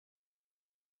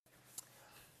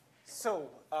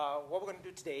What we're going to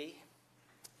do today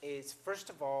is, first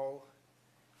of all,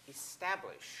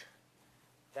 establish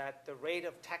that the rate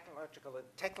of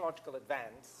technological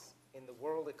advance in the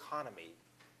world economy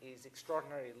is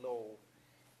extraordinarily low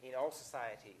in all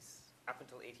societies up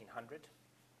until 1800.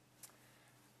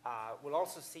 We'll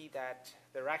also see that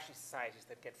there are actually societies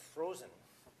that get frozen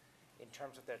in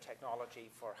terms of their technology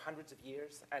for hundreds of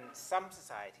years, and some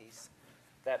societies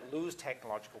that lose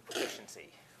technological proficiency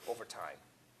over time.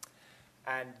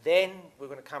 And then we're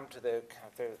going to come to the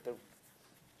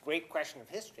great question of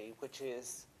history, which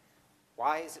is,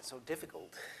 why is it so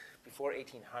difficult before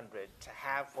 1800 to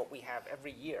have what we have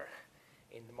every year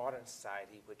in the modern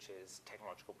society, which is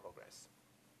technological progress?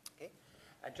 Okay?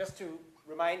 And just to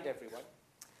remind everyone,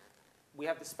 we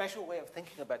have the special way of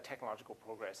thinking about technological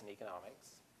progress in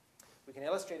economics. We can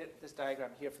illustrate it with this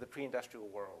diagram here for the pre-industrial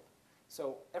world.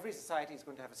 So every society is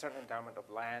going to have a certain endowment of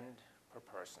land per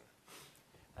person,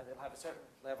 and they'll have a certain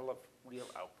level of real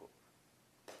output.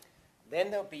 Then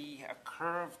there'll be a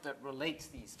curve that relates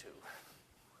these two.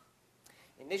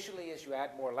 Initially, as you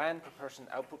add more land per person,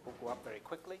 output will go up very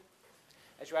quickly.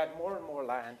 As you add more and more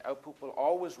land, output will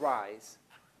always rise,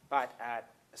 but at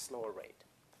a slower rate.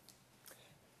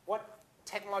 What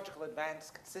technological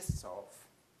advance consists of,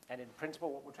 and in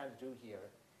principle what we're trying to do here,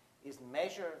 is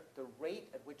measure the rate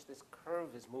at which this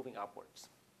curve is moving upwards.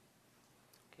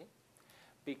 Okay?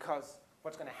 Because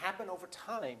what's going to happen over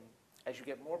time as you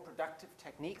get more productive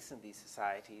techniques in these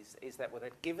societies is that with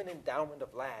a given endowment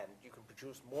of land, you can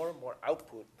produce more and more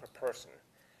output per person,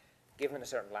 given a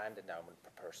certain land endowment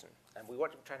per person. And what we're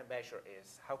trying to measure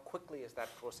is how quickly is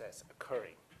that process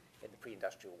occurring in the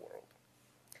pre-industrial world.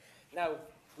 Now,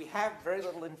 we have very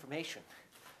little information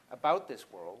about this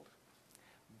world,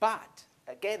 but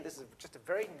again, this is just a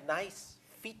very nice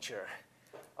feature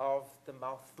of the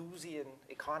Malthusian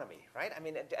economy, right? I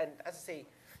mean, and as I say,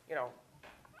 you know,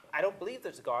 I don't believe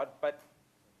there's a God, but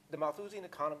the Malthusian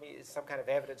economy is some kind of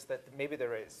evidence that maybe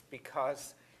there is,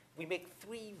 because we make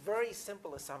three very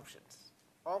simple assumptions,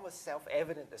 almost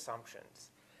self-evident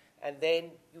assumptions, and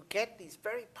then you get these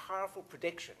very powerful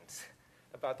predictions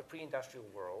about the pre-industrial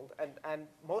world, and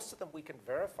most of them we can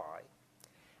verify.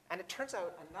 And it turns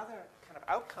out another kind of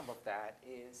outcome of that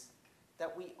is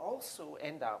that we also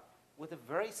end up with a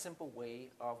very simple way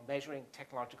of measuring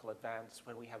technological advance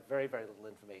when we have very, very little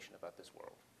information about this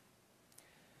world.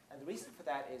 And the reason for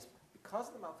that is because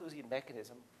of the Malthusian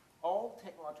mechanism, all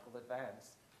technological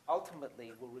advance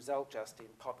ultimately will result just in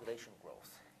population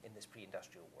growth in this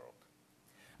pre-industrial world.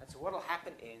 And so what will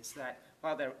happen is that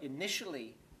while there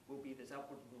initially will be this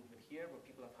upward movement here where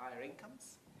people have higher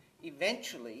incomes,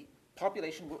 eventually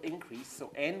population will increase,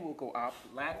 so N will go up,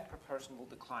 land per person will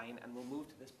decline, and we'll move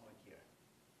to this point here.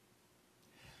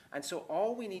 And so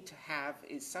all we need to have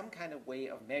is some kind of way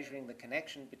of measuring the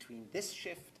connection between this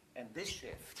shift and this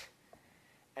shift.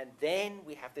 And then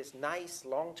we have this nice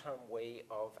long-term way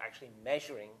of actually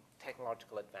measuring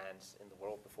technological advance in the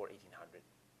world before 1800.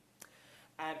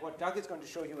 And what Doug is going to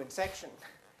show you in section,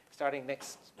 starting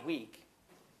next week,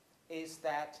 is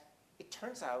that it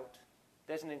turns out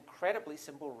there's an incredibly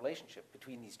simple relationship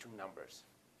between these two numbers.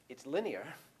 It's linear,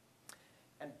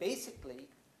 and basically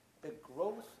the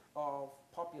growth of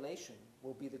population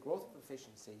will be the growth of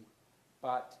efficiency,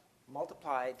 but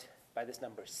multiplied by this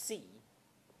number C,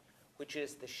 which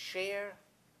is the share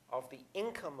of the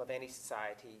income of any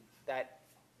society that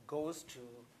goes to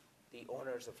the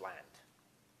owners of land.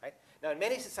 Right? Now, in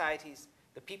many societies,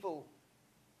 the people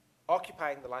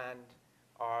occupying the land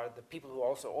are the people who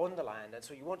also own the land, and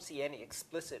so you won't see any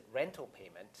explicit rental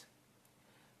payment.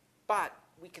 But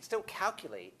we can still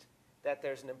calculate that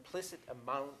there's an implicit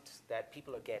amount that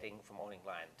people are getting from owning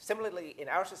land. Similarly, in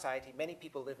our society, many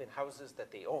people live in houses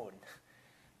that they own,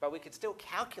 but we could still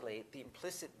calculate the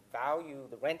implicit value,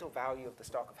 the rental value of the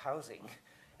stock of housing,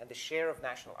 and the share of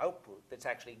national output that's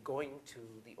actually going to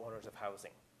the owners of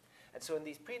housing. And so in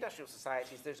these pre-industrial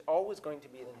societies, there's always going to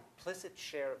be an implicit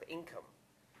share of income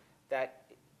that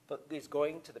is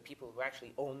going to the people who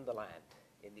actually own the land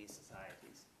in these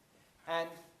societies. And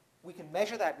we can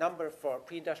measure that number for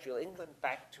pre-industrial England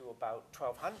back to about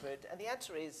 1200, and the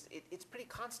answer is it's pretty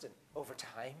constant over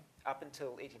time, up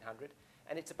until 1800,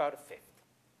 and it's about a fifth.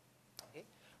 Okay?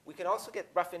 We can also get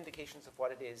rough indications of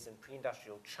what it is in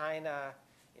pre-industrial China,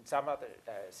 in some other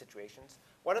situations.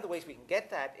 One of the ways we can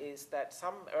get that is that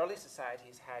some early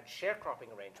societies had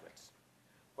sharecropping arrangements,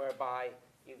 whereby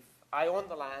if I own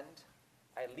the land,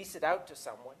 I lease it out to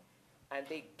someone, and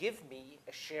they give me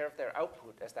a share of their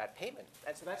output as that payment.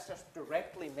 And so that's just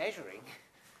directly measuring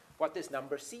what this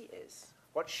number C is.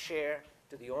 What share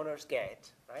do the owners get,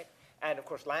 right? And of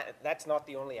course, that's not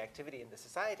the only activity in the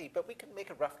society, but we can make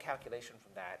a rough calculation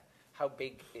from that. How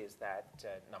big is that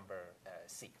number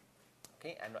C?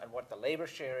 Okay, and what the labor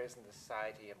share is in the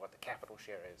society and what the capital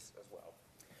share is as well.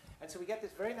 And so we get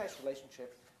this very nice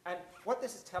relationship. And what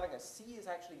this is telling us, C is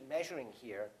actually measuring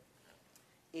here,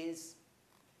 is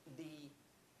the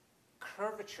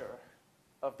curvature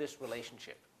of this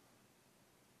relationship.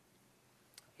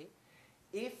 Okay?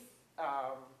 If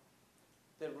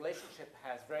the relationship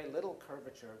has very little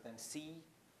curvature, then C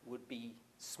would be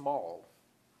small.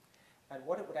 And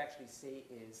what it would actually say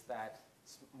is that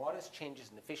modest changes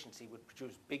in efficiency would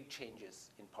produce big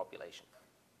changes in population.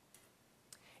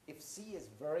 If C is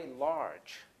very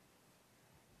large,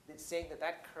 it's saying that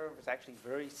that curve is actually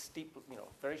very steep,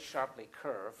 very sharply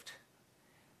curved,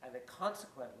 and that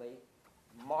consequently,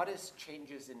 modest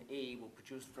changes in A will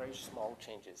produce very small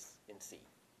changes in C,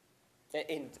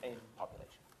 in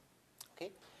population.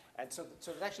 Okay? And so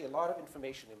there's actually a lot of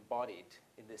information embodied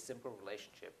in this simple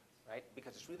relationship, right?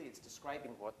 Because it's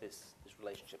describing what this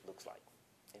relationship looks like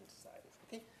in societies.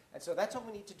 Okay? And so that's all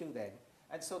we need to do then.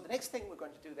 And so the next thing we're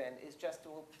going to do then is just to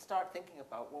start thinking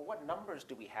about, well, what numbers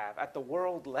do we have at the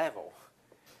world level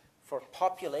for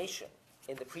population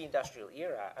in the pre-industrial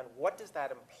era, and what does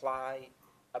that imply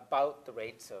about the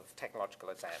rates of technological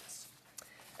advance?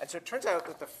 And so it turns out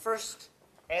that the first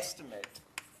estimate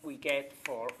we get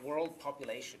for world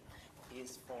population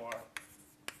is for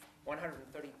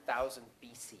 130,000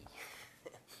 BC.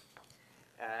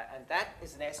 And that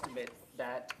is an estimate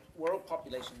that world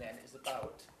population then is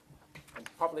about, and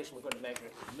the population we're going to measure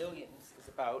in millions, is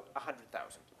about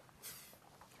 100,000.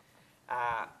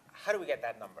 How do we get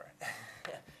that number?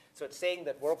 So it's saying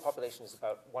that world population is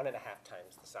about 1.5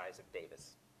 times the size of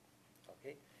Davis.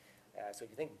 Okay? So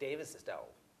if you think Davis is dull,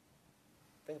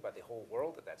 think about the whole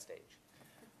world at that stage.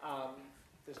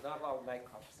 There's not a lot of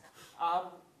nightclubs.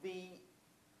 The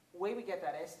way we get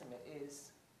that estimate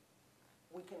is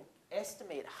we can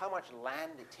estimate how much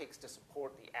land it takes to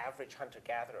support the average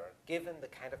hunter-gatherer given the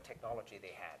kind of technology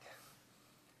they had.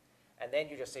 And then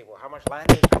you just say, well, how much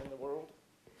land is there in the world?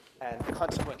 And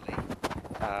consequently,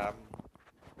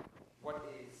 what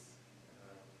is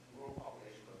world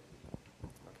population going to be?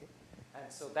 Okay.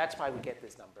 And so that's why we get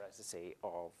this number, as I say,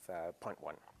 of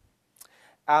 0.1.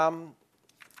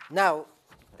 Now,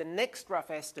 the next rough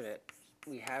estimate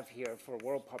we have here for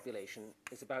world population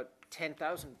is about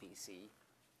 10,000 BC.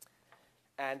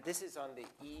 And this is on the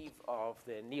eve of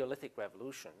the Neolithic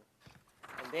Revolution.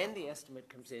 And then the estimate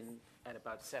comes in at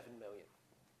about 7 million.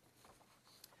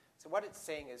 So what it's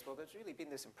saying is, well, there's really been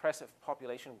this impressive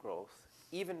population growth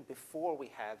even before we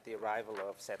had the arrival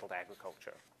of settled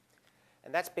agriculture.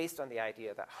 And that's based on the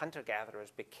idea that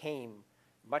hunter-gatherers became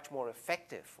much more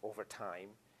effective over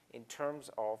time in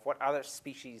terms of what other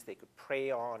species they could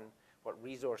prey on, what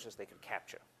resources they could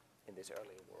capture in this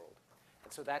earlier world.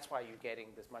 And so that's why you're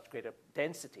getting this much greater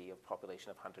density of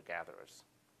population of hunter-gatherers.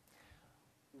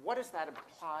 What does that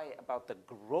imply about the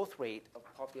growth rate of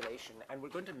population? And we're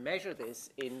going to measure this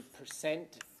in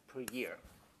percent per year.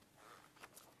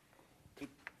 It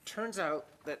turns out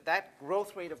that that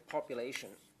growth rate of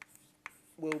population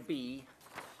will be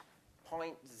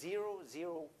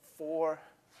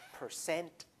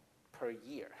 0.004% per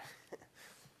year.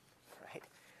 Right?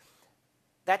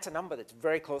 That's a number that's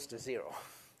very close to zero.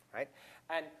 Right?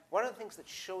 And one of the things that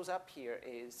shows up here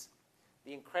is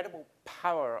the incredible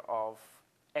power of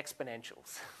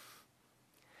exponentials.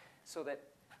 So that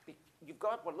you've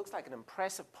got what looks like an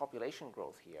impressive population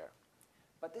growth here,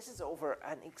 but this is over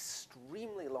an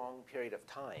extremely long period of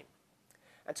time.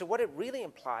 And so what it really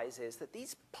implies is that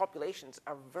these populations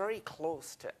are very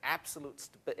close to absolute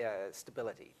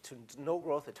stability, to no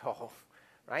growth at all,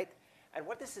 right? And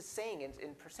what this is saying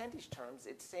in percentage terms,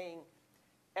 it's saying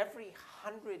every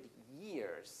 100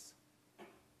 years,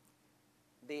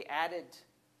 they added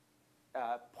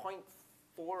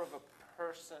 0.4 of a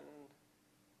person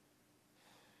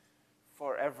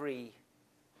for every,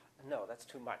 no, that's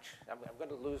too much. I'm going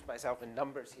to lose myself in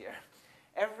numbers here.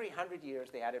 Every 100 years,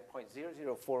 they added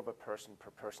 0.004 of a person per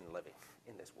person living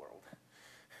in this world,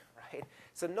 right?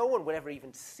 So no one would ever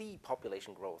even see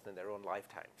population growth in their own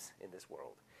lifetimes in this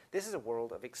world. This is a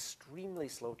world of extremely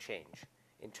slow change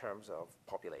in terms of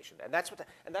population. And that's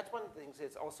one of the things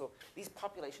is also, these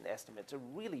population estimates are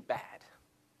really bad,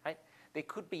 right? They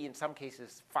could be, in some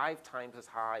cases, 5 times as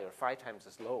high or 5 times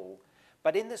as low.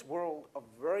 But in this world of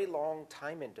very long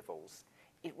time intervals,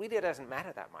 it really doesn't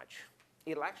matter that much.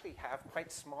 It'll actually have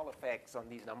quite small effects on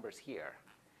these numbers here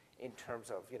in terms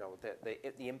of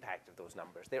the impact of those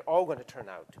numbers. They're all going to turn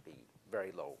out to be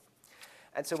very low.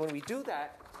 And so when we do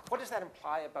that, what does that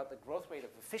imply about the growth rate of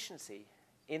efficiency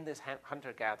in this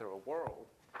hunter-gatherer world?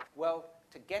 Well,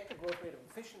 to get the growth rate of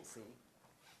efficiency,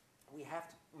 we have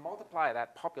to multiply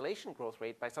that population growth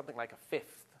rate by something like a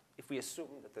fifth if we assume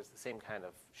that there's the same kind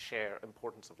of share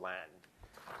importance of land.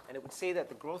 And it would say that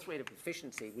the growth rate of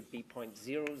efficiency would be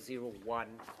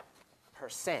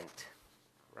 0.001%,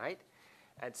 right?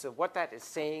 And so what that is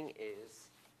saying is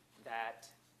that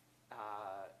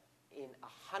in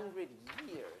 100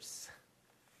 years,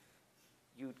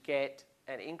 you'd get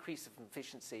an increase of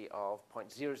efficiency of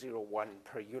 0.001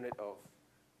 per unit of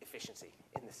efficiency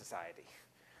in the society,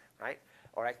 right?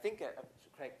 Or I think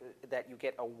correct, that you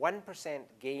get a 1%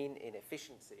 gain in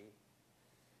efficiency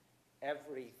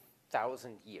every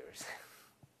 1,000 years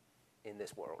in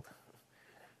this world,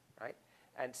 right?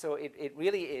 And so it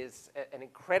really is an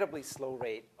incredibly slow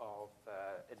rate of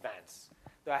advance.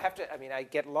 Though I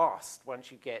get lost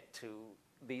once you get to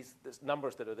these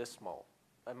numbers that are this small.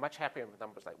 I'm much happier with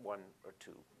numbers like 1 or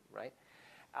 2, right?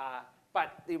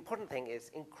 But the important thing is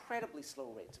incredibly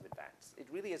slow rates of advance. It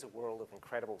really is a world of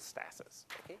incredible stasis,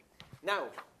 okay? Now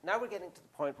we're getting to the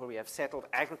point where we have settled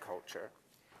agriculture.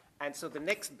 And so the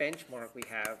next benchmark we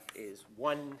have is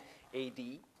 1 AD.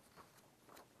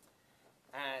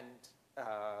 And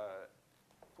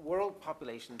world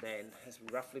population then has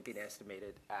roughly been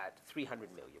estimated at 300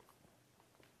 million.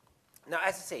 Now,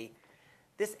 as I say,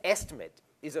 this estimate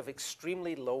is of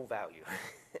extremely low value.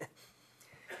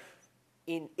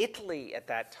 In Italy at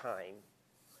that time,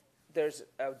 there's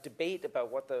a debate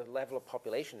about what the level of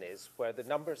population is, where the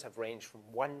numbers have ranged from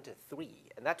 1 to 3.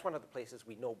 And that's one of the places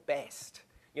we know best,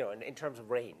 in terms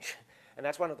of range. And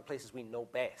that's one of the places we know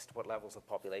best what levels of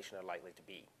population are likely to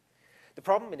be. The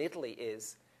problem in Italy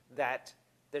is that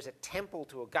there's a temple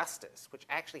to Augustus, which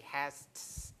actually has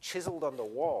chiseled on the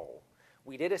wall.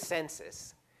 We did a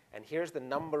census, and here's the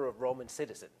number of Roman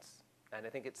citizens. And I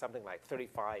think it's something like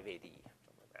 35 AD,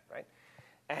 something like that, right?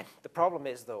 And the problem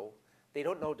is, though, they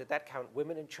don't know, did that count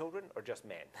women and children or just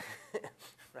men,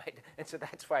 right? And so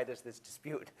that's why there's this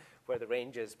dispute where the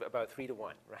range is about 3 to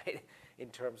 1, right, in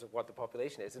terms of what the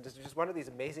population is. And it's just one of these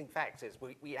amazing facts is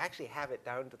we actually have it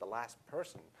down to the last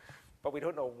person, but we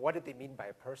don't know what did they mean by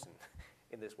a person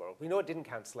in this world. We know it didn't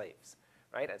count slaves,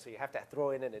 right? And so you have to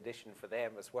throw in an addition for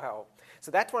them as well.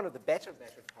 So that's one of the better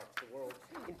measured parts of the world.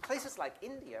 In places like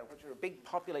India, which are a big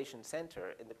population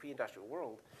center in the pre-industrial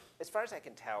world, as far as I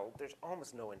can tell, there's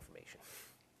almost no information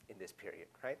in this period,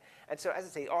 right? And so, as I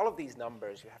say, all of these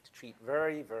numbers you have to treat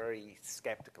very, very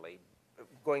skeptically,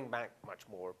 going back much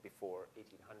more before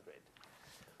 1800.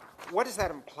 What does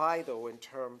that imply, though, in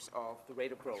terms of the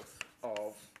rate of growth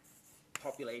of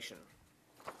population?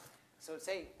 So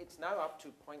say it's now up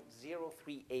to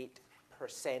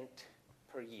 0.038%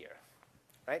 per year,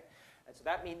 right? And so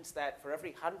that means that for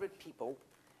every 100 people,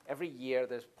 every year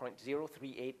there's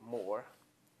 0.038 more.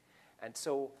 And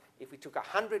so if we took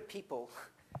 100 people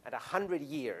at 100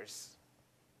 years,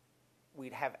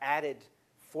 we'd have added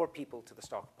 4 people to the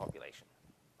stock population,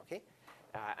 okay?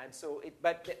 And so,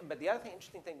 but the other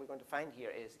interesting thing we're going to find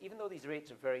here is, even though these rates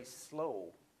are very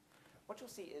slow, what you'll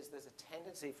see is there's a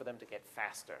tendency for them to get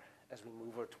faster as we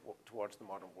move towards the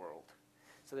modern world.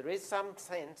 So there is some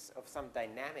sense of some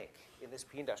dynamic in this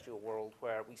pre-industrial world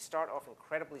where we start off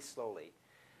incredibly slowly,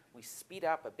 we speed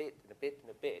up a bit and a bit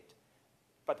and a bit,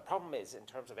 but the problem is, in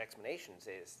terms of explanations,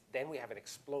 is then we have an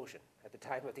explosion at the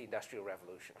time of the Industrial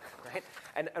Revolution, right?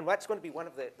 And what's going to be one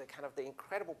of the kind of the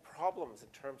incredible problems in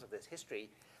terms of this history,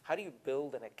 how do you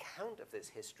build an account of this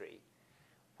history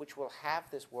which will have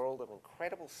this world of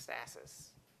incredible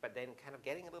stasis, but then kind of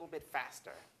getting a little bit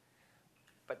faster,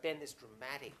 but then this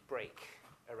dramatic break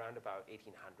around about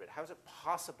 1800. How is it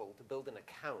possible to build an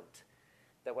account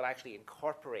that will actually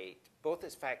incorporate both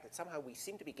this fact that somehow we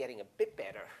seem to be getting a bit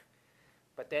better,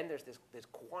 but then there's this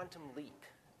quantum leap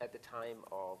at the time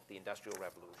of the Industrial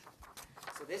Revolution.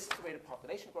 So this is the rate of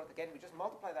population growth. Again, we just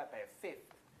multiply that by a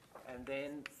fifth, and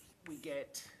then we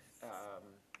get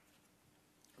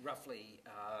roughly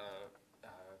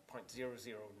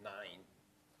 0.009,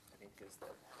 I think is the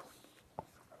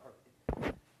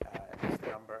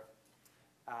number.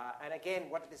 And again,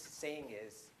 what this is saying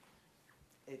is,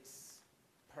 it's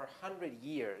per 100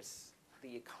 years,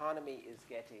 the economy is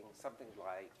getting something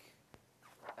like,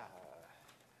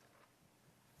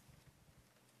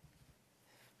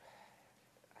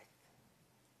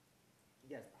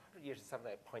 yes, 100 years is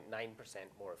something like 0.9%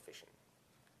 more efficient,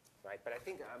 right? But I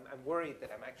think I'm worried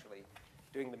that I'm actually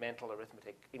doing the mental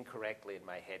arithmetic incorrectly in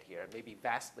my head here and maybe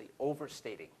vastly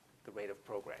overstating the rate of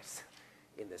progress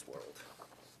in this world,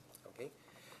 okay?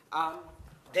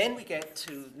 Then we get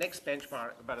to next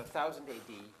benchmark, about 1000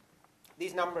 AD.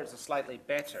 These numbers are slightly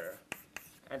better.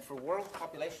 And for world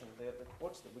population, the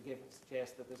reports that we give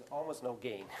suggest that there's almost no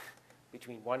gain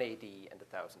between 1 AD and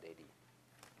 1000 AD.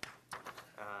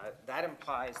 That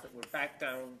implies that we're back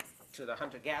down to the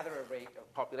hunter-gatherer rate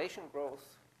of population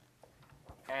growth,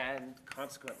 and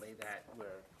consequently that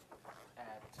we're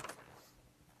at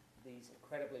these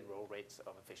incredibly low rates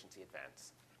of efficiency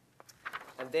advance.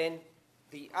 And then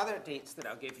the other dates that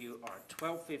I'll give you are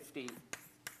 1250,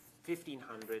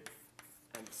 1500,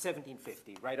 and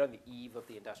 1750, right on the eve of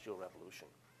the Industrial Revolution.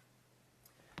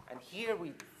 And here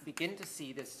we begin to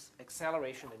see this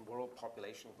acceleration in world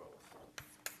population growth.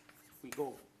 We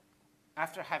go,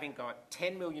 after having got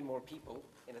 10 million more people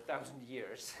in 1,000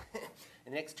 years, in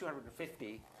the next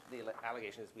 250, the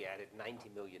allegation is we added 90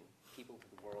 million people to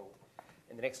the world.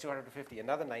 In the next 250,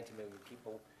 another 90 million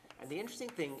people. And the interesting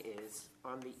thing is,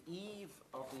 on the eve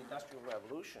of the Industrial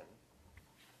Revolution,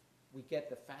 we get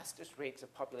the fastest rates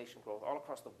of population growth all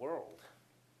across the world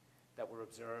that were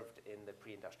observed in the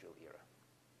pre-industrial era,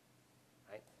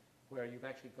 right? Where you've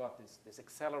actually got this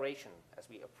acceleration as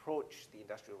we approach the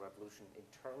Industrial Revolution in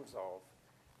terms of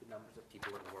the numbers of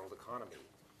people in the world economy.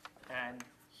 And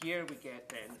here we get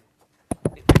then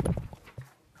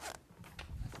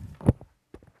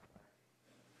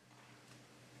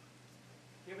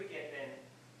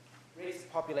rates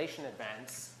of population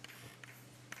advance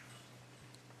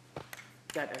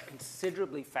that are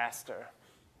considerably faster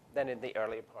than in the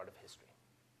earlier part of history.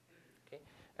 Okay?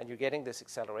 And you're getting this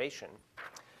acceleration.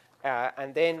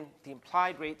 And then the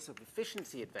implied rates of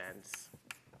efficiency advance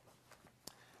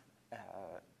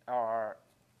are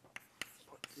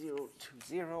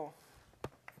 0.020,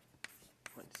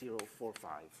 0.045.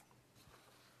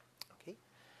 Okay?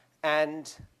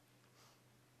 And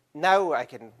now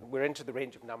we're into the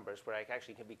range of numbers where I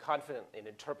actually can be confident in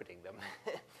interpreting them.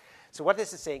 So what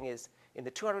this is saying is, in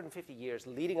the 250 years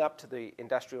leading up to the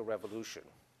Industrial Revolution,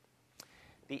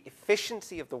 the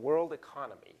efficiency of the world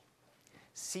economy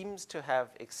seems to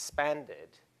have expanded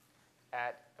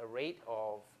at a rate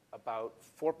of about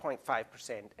 4.5%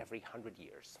 every 100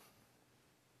 years,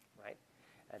 right?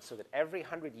 And so that every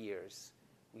 100 years,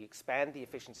 we expand the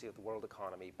efficiency of the world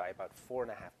economy by about 4.5%.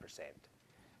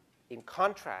 In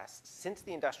contrast, since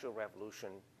the Industrial Revolution,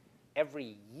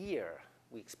 every year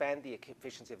we expand the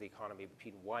efficiency of the economy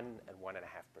between 1 and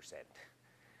 1.5%.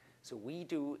 So we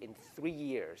do in 3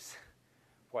 years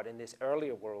what in this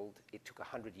earlier world it took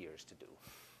 100 years to do.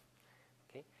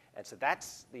 Okay? And so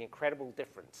that's the incredible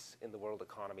difference in the world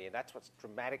economy, and that's what's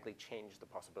dramatically changed the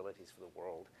possibilities for the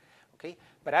world. Okay?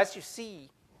 But as you see,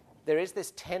 there is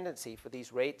this tendency for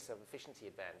these rates of efficiency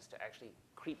advance to actually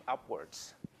creep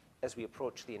upwards as we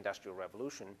approach the Industrial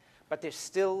Revolution, but they're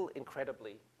still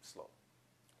incredibly slow.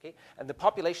 Okay? And the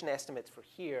population estimates for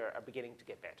here are beginning to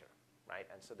get better, right?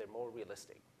 And so they're more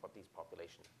realistic, what these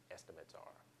population estimates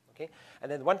are. Okay?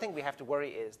 And then one thing we have to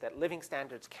worry is that living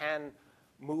standards can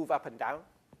move up and down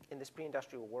in this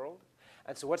pre-industrial world.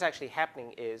 And so what's actually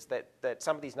happening is that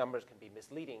some of these numbers can be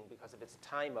misleading because if it's a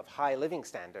time of high living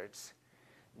standards,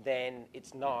 then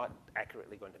it's not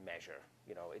accurately going to measure.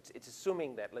 You know, it's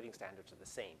assuming that living standards are the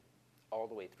same all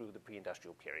the way through the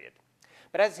pre-industrial period.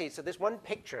 But as I say, so this one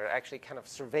picture actually kind of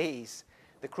surveys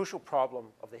the crucial problem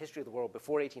of the history of the world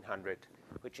before 1800,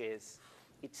 which is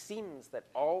it seems that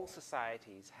all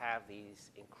societies have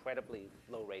these incredibly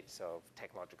low rates of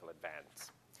technological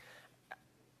advance.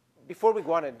 Before we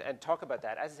go on and talk about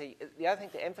that, as I say, the other thing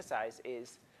to emphasize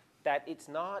is that it's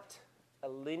not a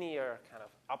linear kind of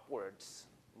upwards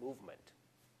movement.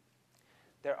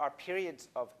 There are periods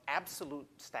of absolute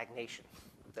stagnation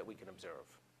that we can observe.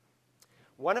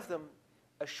 One of them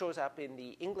shows up in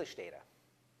the English data,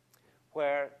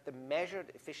 where the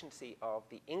measured efficiency of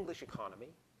the English economy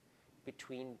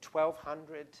between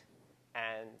 1200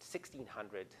 and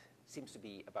 1600 seems to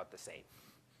be about the same.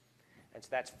 And so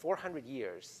that's 400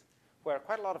 years where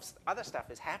quite a lot of other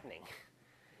stuff is happening,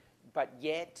 but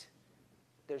yet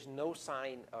there's no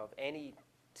sign of any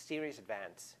serious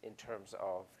advance in terms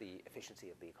of the efficiency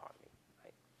of the economy.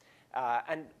 Right?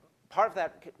 And part of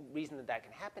that reason that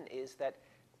can happen is that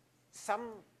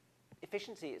some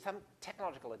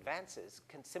technological advances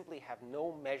can simply have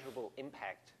no measurable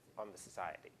impact on the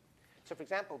society. So for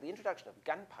example, the introduction of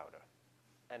gunpowder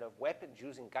and of weapons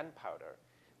using gunpowder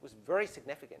was very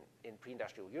significant in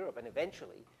pre-industrial Europe and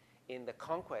eventually in the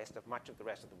conquest of much of the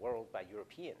rest of the world by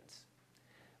Europeans.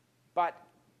 But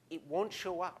it won't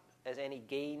show up as any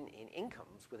gain in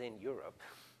incomes within Europe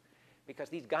because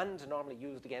these guns are normally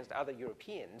used against other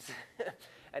Europeans.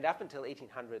 And up until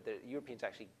 1800, the Europeans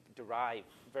actually derived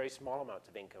very small amounts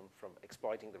of income from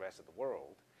exploiting the rest of the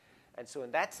world. And so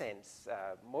in that sense,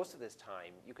 most of this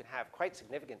time, you can have quite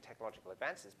significant technological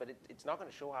advances, but it's not going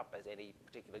to show up as any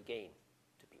particular gain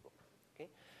to people. Okay?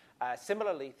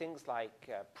 Similarly, things like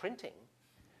printing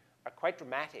are quite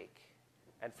dramatic,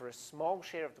 and for a small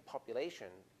share of the population,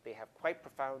 they have quite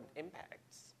profound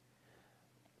impacts.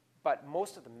 But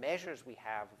most of the measures we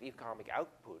have of economic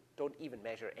output don't even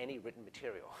measure any written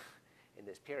material in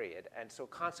this period, and so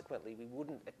consequently, we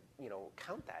wouldn't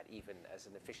count that even as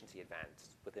an efficiency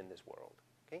advance within this world.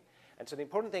 Okay? And so the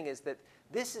important thing is that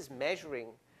this is measuring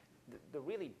the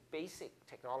really basic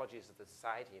technologies of the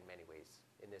society in many ways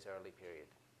in this early period.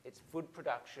 It's food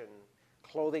production,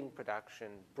 clothing production,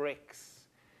 bricks,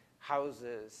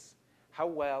 houses. How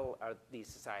well are these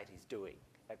societies doing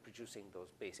at producing those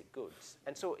basic goods?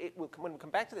 And so when we come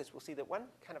back to this, we'll see that one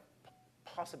kind of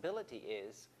possibility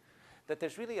is that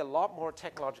there's really a lot more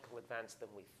technological advance than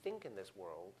we think in this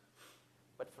world,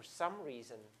 but for some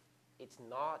reason, it's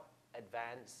not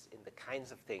advance in the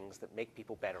kinds of things that make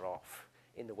people better off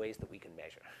in the ways that we can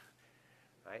measure,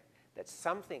 right? That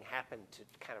something happened to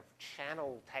kind of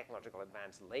channel technological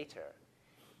advance later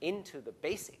into the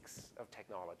basics of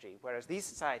technology, whereas these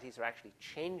societies are actually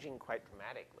changing quite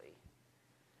dramatically,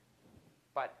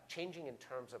 but changing in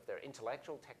terms of their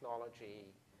intellectual technology,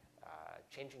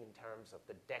 changing in terms of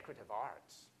the decorative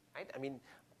arts, right? I mean,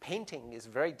 painting is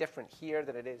very different here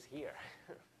than it is here,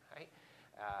 right?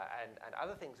 And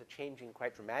other things are changing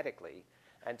quite dramatically.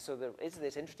 And so there is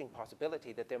this interesting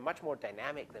possibility that they're much more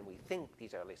dynamic than we think,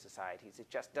 these early societies. It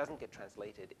just doesn't get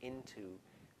translated into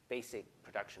basic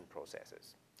production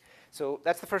processes. So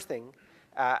that's the first thing.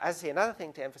 As I say, another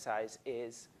thing to emphasize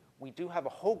is we do have a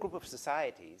whole group of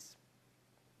societies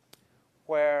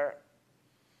where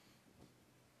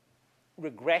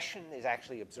regression is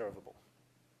actually observable.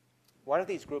 One of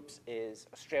these groups is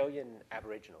Australian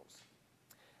Aboriginals.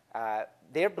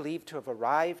 They're believed to have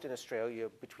arrived in Australia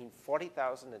between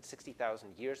 40,000 and 60,000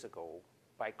 years ago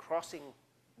by crossing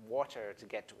water to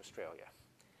get to Australia.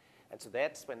 And so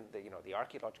that's when the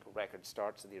archaeological record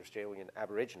starts of the Australian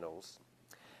Aboriginals.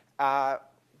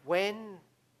 When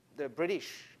the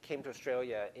British came to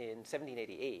Australia in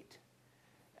 1788,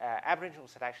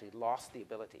 Aboriginals had actually lost the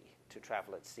ability to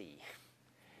travel at sea.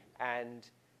 And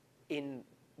in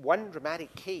one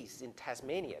dramatic case in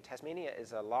Tasmania, Tasmania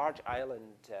is a large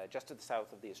island just to the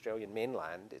south of the Australian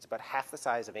mainland. It's about half the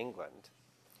size of England.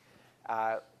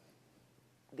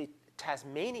 The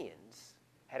Tasmanians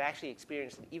had actually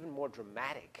experienced an even more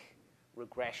dramatic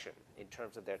regression in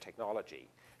terms of their technology.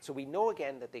 So we know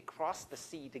again that they crossed the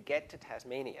sea to get to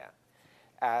Tasmania.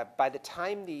 By the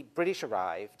time the British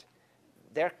arrived,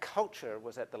 their culture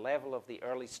was at the level of the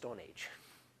early Stone Age.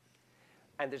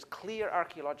 And there's clear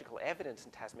archaeological evidence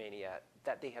in Tasmania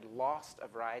that they had lost a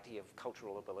variety of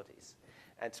cultural abilities.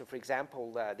 And so, for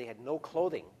example, they had no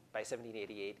clothing by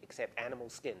 1788 except animal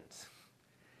skins.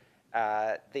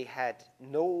 They had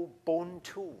no bone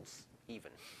tools,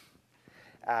 even.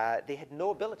 They had no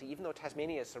ability, even though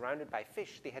Tasmania is surrounded by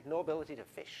fish, they had no ability to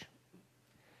fish.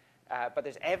 But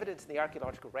there's evidence in the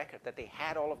archaeological record that they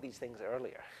had all of these things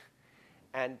earlier,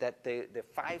 and that the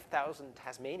 5,000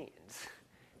 Tasmanians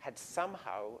had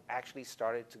somehow actually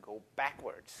started to go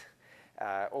backwards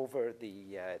over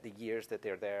the years that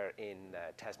they're there in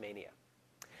Tasmania.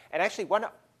 And actually, one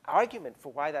argument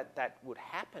for why that would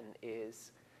happen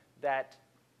is that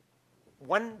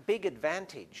one big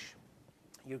advantage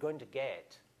you're going to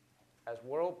get as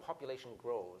world population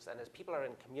grows and as people are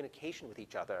in communication with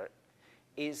each other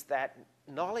is that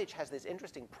knowledge has this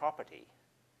interesting property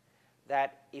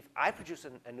that if I produce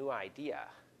a new idea,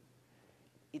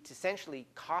 it's essentially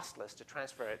costless to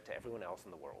transfer it to everyone else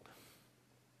in the world.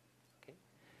 Okay?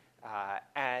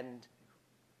 And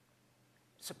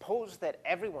suppose that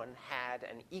everyone had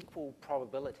an equal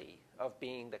probability of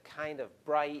being the kind of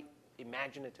bright,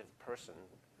 imaginative person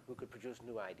who could produce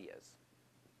new ideas.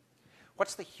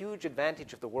 What's the huge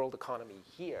advantage of the world economy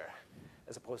here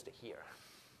as opposed to here?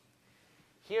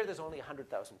 Here, there's only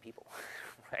 100,000 people,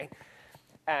 right?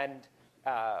 And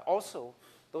also,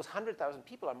 those 100,000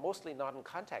 people are mostly not in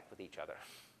contact with each other.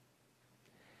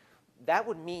 That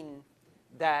would mean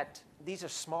that these are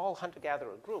small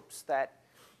hunter-gatherer groups that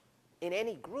in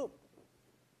any group,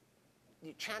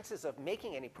 the chances of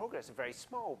making any progress are very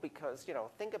small because,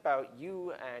 think about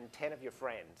you and 10 of your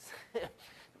friends.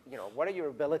 What are your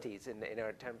abilities in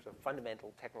terms of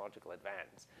fundamental technological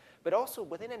advance? But also,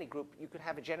 within any group, you could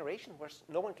have a generation where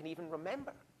no one can even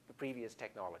remember the previous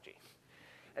technology.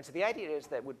 And so the idea is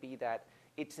that would be that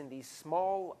it's in these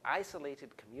small,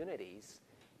 isolated communities,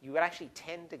 you would actually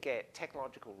tend to get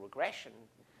technological regression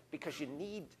because you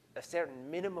need a certain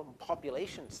minimum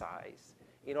population size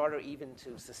in order even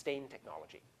to sustain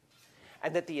technology.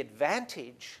 And that the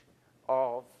advantage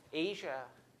of Asia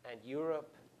and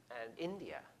Europe and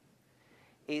India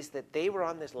is that they were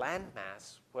on this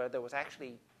landmass where there was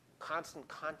actually constant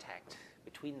contact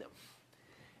between them.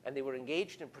 And they were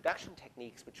engaged in production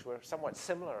techniques which were somewhat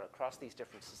similar across these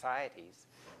different societies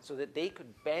so that they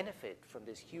could benefit from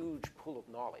this huge pool of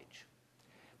knowledge.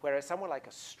 Whereas somewhere like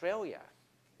Australia,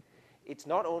 it's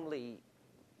not only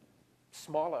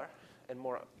smaller and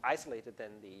more isolated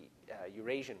than the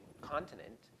Eurasian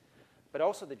continent, but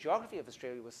also the geography of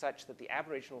Australia was such that the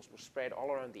Aboriginals were spread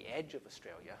all around the edge of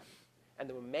Australia, and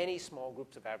there were many small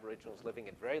groups of Aboriginals living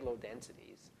at very low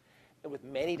densities, and with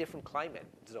many different climate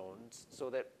zones, so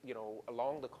that, you know,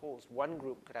 along the coast, one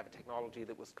group could have a technology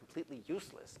that was completely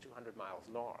useless 200 miles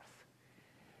north.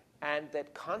 And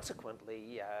that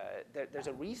consequently, there's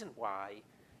a reason why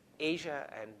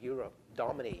Asia and Europe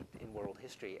dominate in world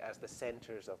history as the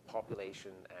centers of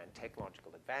population and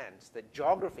technological advance, that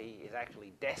geography is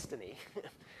actually destiny.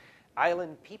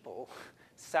 Island people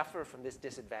suffer from this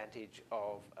disadvantage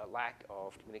of a lack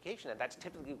of communication, and that's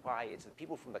typically why it's the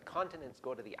people from the continents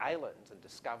go to the islands and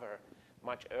discover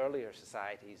much earlier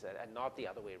societies and not the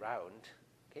other way around.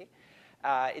 Okay?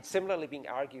 It's similarly being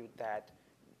argued that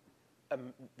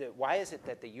why is it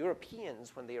that the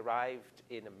Europeans, when they arrived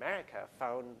in America,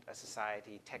 found a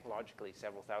society technologically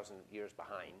several thousand years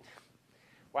behind?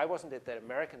 Why wasn't it that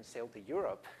Americans sailed to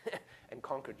Europe and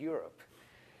conquered Europe?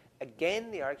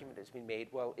 Again, the argument has been made,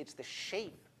 well, it's the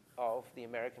shape of the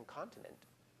American continent.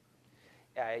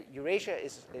 Eurasia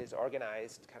is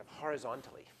organized kind of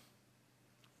horizontally.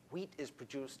 Wheat is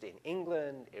produced in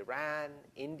England, Iran,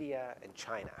 India, and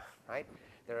China, right?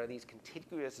 There are these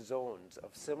contiguous zones of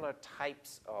similar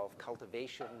types of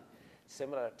cultivation,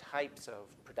 similar types of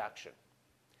production.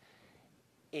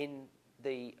 In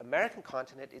the American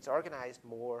continent, it's organized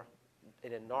more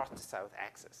in a north to south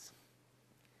axis.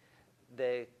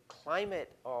 The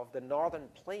climate of the northern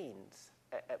plains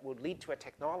would lead to a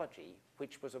technology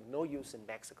which was of no use in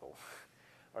Mexico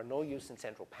or no use in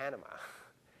central Panama.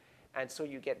 And so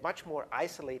you get much more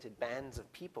isolated bands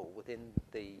of people within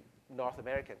the North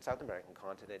American, South American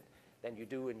continent than you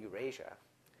do in Eurasia.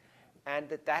 And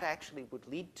that actually would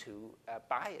lead to a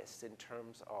bias in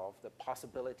terms of the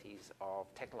possibilities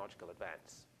of technological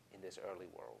advance in this early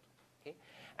world. Okay?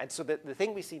 And so the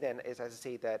thing we see then is, as I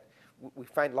say, that we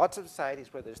find lots of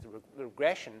societies where there's the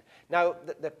regression. Now,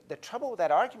 the trouble with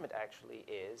that argument actually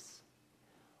is,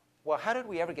 well, how did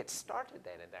we ever get started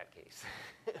then in that case?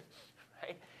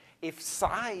 Right? If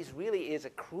size really is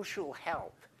a crucial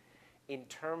help in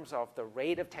terms of the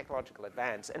rate of technological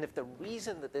advance, and if the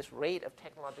reason that this rate of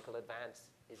technological advance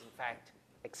is in fact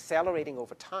accelerating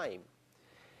over time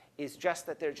is just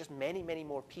that there are just many, many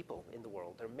more people in the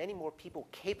world. There are many more people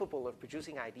capable of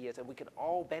producing ideas, and we can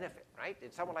all benefit, right?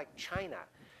 In someone like China,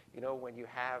 you know, when you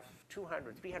have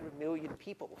 200, 300 million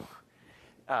people,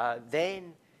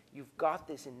 then you've got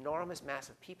this enormous mass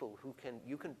of people who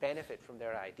you can benefit from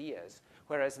their ideas,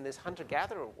 whereas in this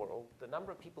hunter-gatherer world, the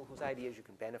number of people whose ideas you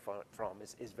can benefit from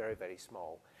is very, very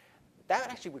small. That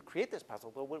actually would create this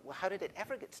puzzle, though. Well, how did it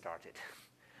ever get started?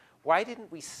 Why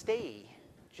didn't we stay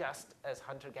just as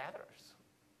hunter-gatherers,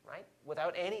 right?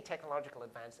 Without any technological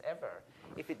advance ever,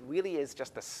 if it really is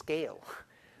just the scale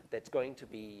that's going to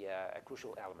be a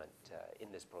crucial element in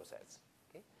this process.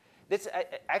 Okay? This,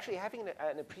 actually, having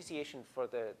an appreciation for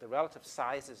the relative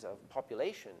sizes of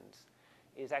populations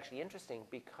is actually interesting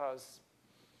because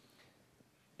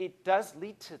it does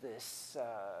lead to this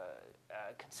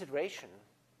consideration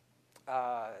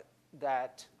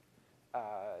that,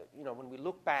 you know, when we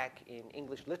look back in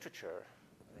English literature,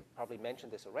 I probably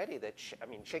mentioned this already, that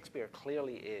Shakespeare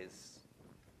clearly is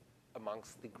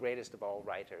amongst the greatest of all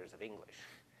writers of English.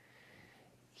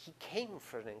 He came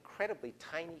from an incredibly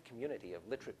tiny community of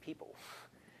literate people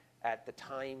at the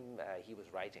time he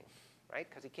was writing, right?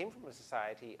 Because he came from a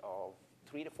society of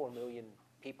 3 to 4 million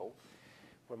people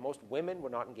where most women were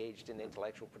not engaged in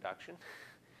intellectual production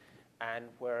and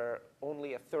where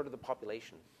only a third of the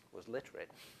population was literate.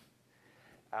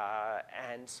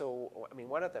 And so, I mean,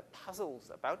 one of the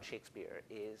puzzles about Shakespeare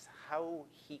is how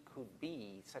he could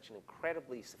be such an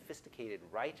incredibly sophisticated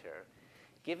writer,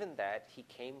 given that he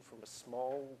came from a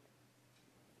small,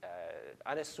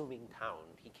 unassuming town.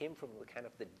 He came from the kind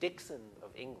of the Dixon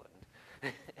of England,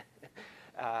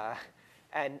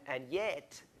 and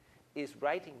yet is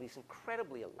writing these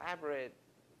incredibly elaborate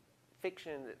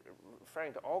fiction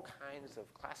referring to all kinds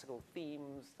of classical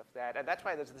themes, stuff like that. And that's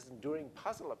why there's this enduring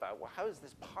puzzle about, well, how is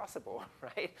this possible,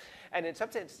 right? And in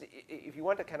some sense, if you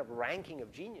want a kind of ranking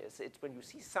of genius, it's when you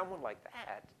see someone like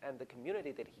that and the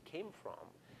community that he came from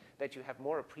that you have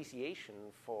more appreciation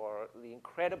for the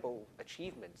incredible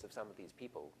achievements of some of these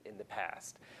people in the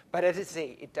past. But as I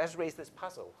say, it does raise this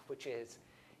puzzle, which is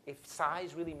if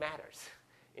size really matters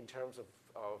in terms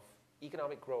of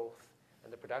economic growth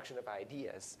and the production of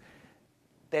ideas,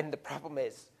 then the problem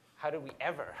is, how do we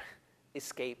ever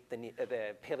escape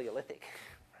the Paleolithic,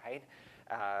 right?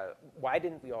 Why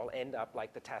didn't we all end up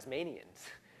like the Tasmanians,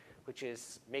 which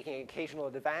is making an occasional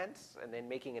advance and then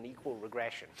making an equal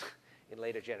regression in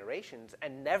later generations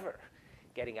and never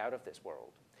getting out of this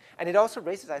world? And it also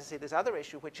raises, as I say, this other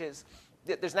issue, which is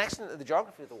that there's an accident in the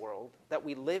geography of the world that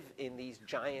we live in these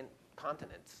giant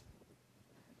continents.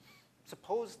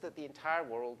 Suppose that the entire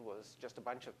world was just a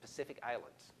bunch of Pacific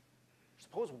islands.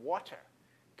 Suppose water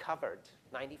covered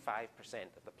 95%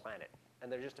 of the planet,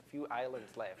 and there are just a few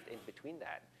islands left in between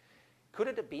that. Could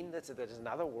it have been that there's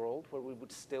another world where we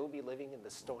would still be living in the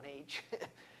Stone Age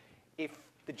if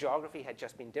the geography had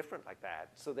just been different like that,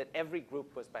 so that every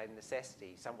group was by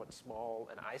necessity somewhat small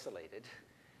and isolated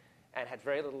and had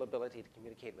very little ability to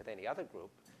communicate with any other group,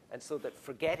 and so that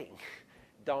forgetting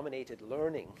dominated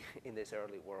learning in this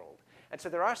early world? And so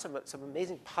there are some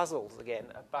amazing puzzles, again,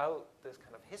 about this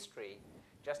kind of history,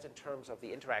 just in terms of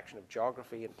the interaction of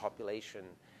geography and population.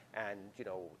 And,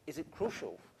 is it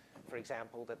crucial, for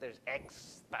example, that there's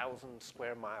X thousand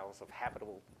square miles of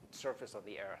habitable surface on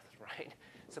the Earth, right?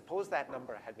 Suppose that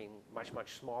number had been much,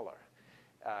 much smaller.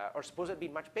 Or suppose it had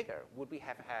been much bigger. Would we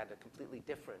have had a completely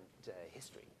different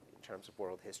history in terms of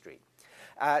world history?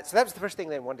 So that was the first thing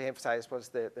that I wanted to emphasize, was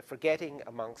the forgetting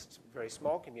amongst very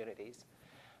small communities.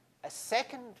 A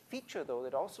second feature, though,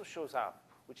 that also shows up,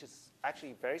 which is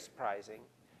actually very surprising,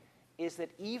 is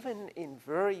that even in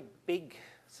very big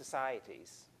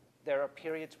societies, there are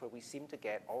periods where we seem to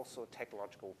get also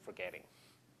technological forgetting.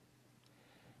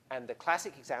 And the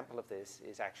classic example of this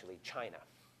is actually China,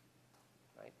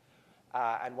 right?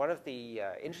 And one of the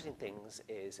interesting things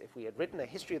is, if we had written a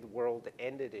history of the world that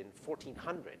ended in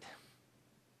 1400,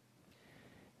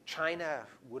 China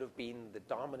would have been the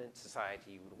dominant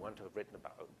society you would want to have written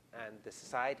about, and the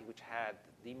society which had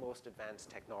the most advanced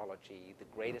technology, the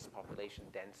greatest population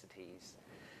densities,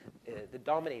 the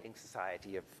dominating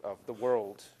society of the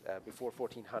world before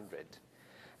 1400.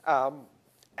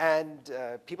 And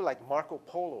people like Marco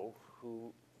Polo,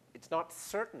 who it's not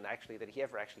certain actually that he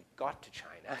ever actually got to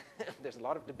China. There's a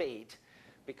lot of debate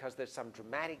because there's some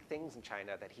dramatic things in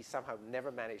China that he somehow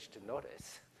never managed to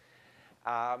notice.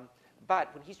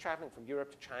 But when he's traveling from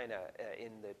Europe to China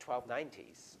in the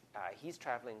 1290s, he's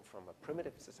traveling from a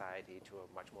primitive society to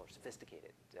a much more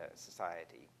sophisticated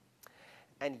society.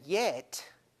 And yet,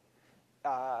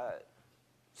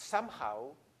 somehow,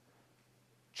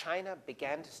 China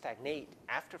began to stagnate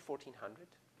after 1400.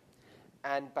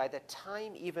 And by the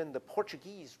time even the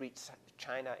Portuguese reached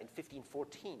China in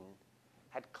 1514,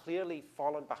 had clearly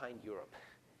fallen behind Europe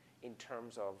in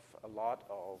terms of a lot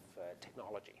of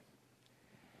technology.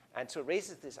 And so it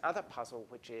raises this other puzzle,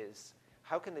 which is,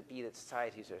 how can it be that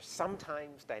societies are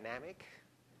sometimes dynamic,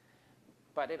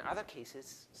 but in other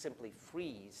cases simply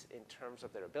freeze in terms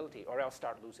of their ability, or else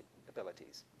start losing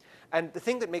abilities? And the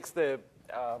thing that makes the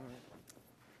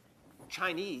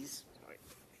Chinese, sorry,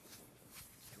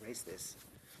 erase this,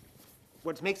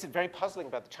 what makes it very puzzling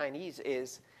about the Chinese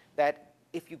is that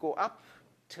if you go up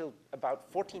till about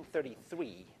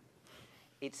 1433,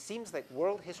 it seems like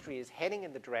world history is heading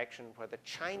in the direction where the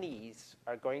Chinese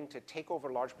are going to take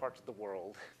over large parts of the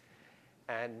world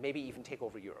and maybe even take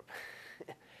over Europe.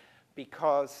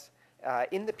 Because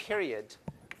in the period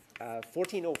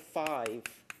 1405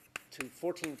 to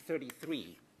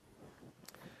 1433,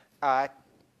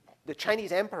 the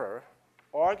Chinese emperor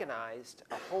organized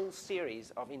a whole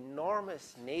series of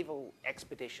enormous naval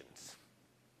expeditions.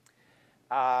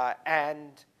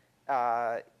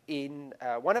 In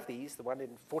one of these, the one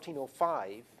in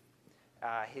 1405,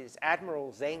 his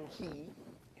admiral Zheng He,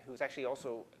 who's actually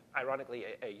also, ironically,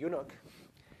 a eunuch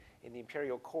in the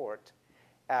imperial court,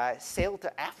 sailed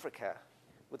to Africa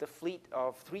with a fleet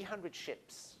of 300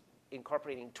 ships,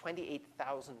 incorporating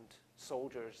 28,000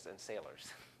 soldiers and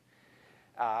sailors.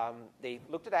 They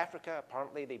looked at Africa.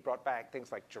 Apparently, they brought back things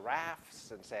like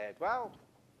giraffes and said, well,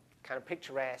 kind of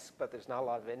picturesque, but there's not a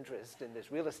lot of interest in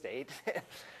this real estate.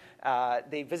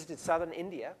 They visited southern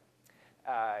India,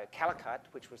 Calicut,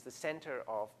 which was the center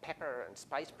of pepper and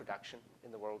spice production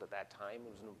in the world at that time.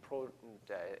 It was an important,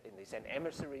 and they sent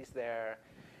emissaries there.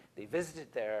 They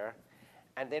visited there.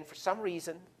 And then for some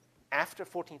reason, after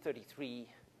 1433,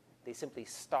 they simply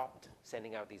stopped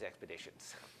sending out these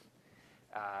expeditions.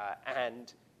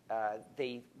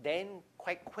 They then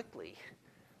quite quickly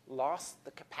lost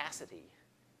the capacity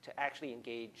to actually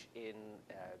engage in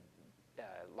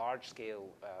large-scale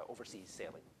overseas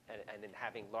sailing and in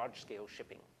having large-scale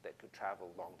shipping that could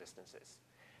travel long distances.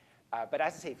 But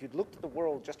as I say, if you'd looked at the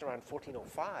world just around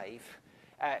 1405,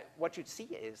 what you'd see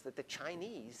is that the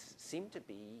Chinese seem to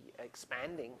be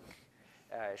expanding,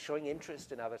 showing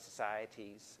interest in other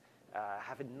societies,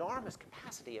 have enormous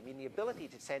capacity. I mean, the ability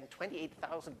to send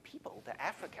 28,000 people to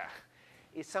Africa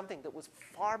is something that was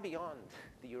far beyond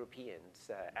the Europeans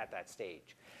at that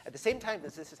stage. At the same time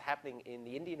as this is happening in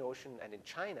the Indian Ocean and in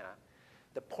China,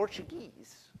 the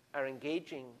Portuguese are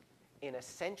engaging in a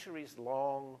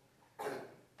centuries-long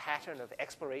pattern of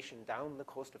exploration down the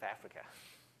coast of Africa.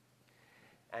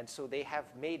 And so they have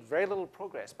made very little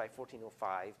progress by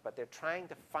 1405, but they're trying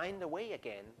to find a way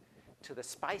again to the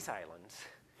Spice Islands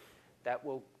that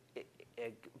will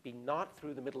be not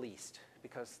through the Middle East,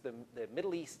 because the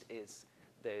Middle East is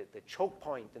the choke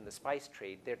point in the spice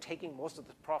trade. They're taking most of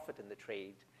the profit in the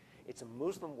trade. It's a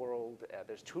Muslim world.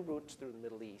 There's two routes through the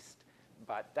Middle East,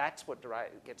 but that's what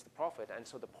gets the profit. And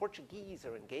so the Portuguese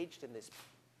are engaged in this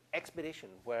expedition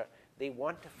where they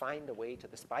want to find a way to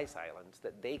the Spice Islands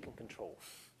that they can control.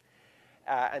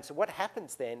 And so what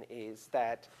happens then is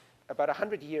that about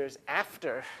 100 years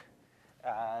after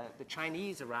the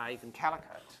Chinese arrive in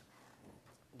Calicut,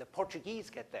 the Portuguese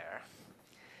get there.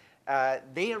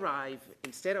 They arrive,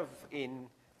 instead of in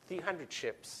 300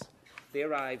 ships, they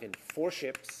arrive in 4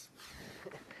 ships.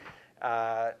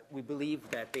 We believe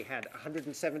that they had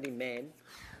 170 men.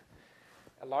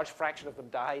 A large fraction of them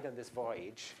died on this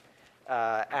voyage.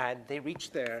 And they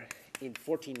reached there in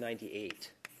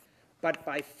 1498. But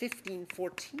by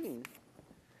 1514,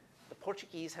 the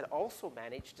Portuguese had also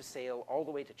managed to sail all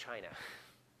the way to China.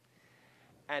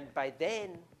 And by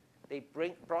then, they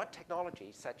brought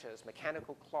technology such as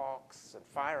mechanical clocks and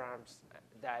firearms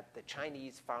that the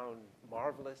Chinese found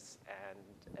marvelous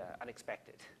and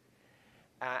unexpected.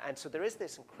 And so there is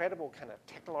this incredible kind of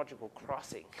technological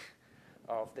crossing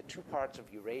of the two parts of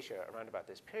Eurasia around about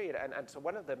this period. And so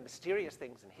one of the mysterious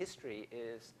things in history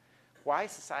is why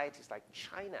societies like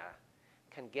China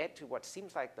can get to what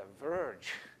seems like the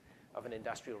verge of an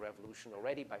industrial revolution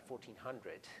already by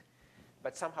 1400,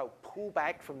 but somehow pull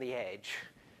back from the edge,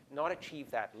 not achieve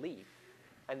that leap.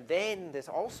 And then there's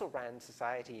also ran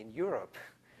society in Europe,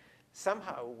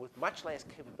 somehow with much less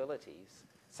capabilities,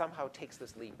 somehow takes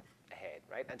this leap ahead,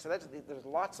 right? And so there's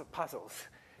lots of puzzles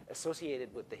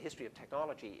associated with the history of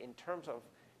technology in terms of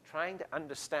trying to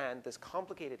understand this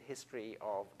complicated history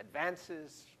of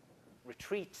advances,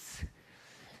 retreats,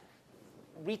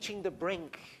 reaching the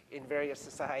brink in various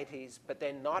societies, but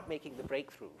then not making the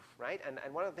breakthrough, right?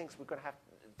 And one of the things we're going to have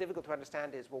difficult to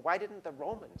understand is, well, why didn't the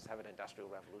Romans have an industrial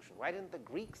revolution? Why didn't the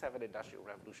Greeks have an industrial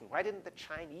revolution? Why didn't the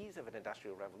Chinese have an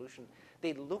industrial revolution?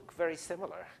 They look very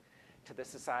similar to the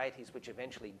societies which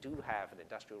eventually do have an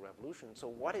industrial revolution. So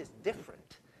what is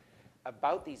different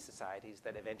about these societies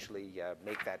that eventually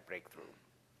make that breakthrough?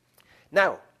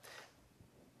 Now,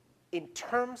 in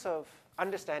terms of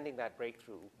understanding that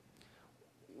breakthrough,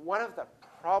 one of the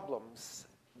problems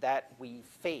that we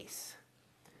face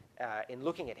in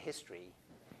looking at history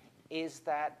is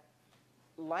that,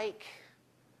 like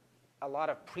a lot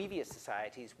of previous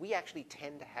societies, we actually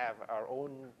tend to have our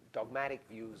own dogmatic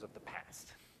views of the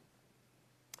past.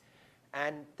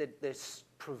 And this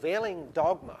prevailing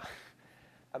dogma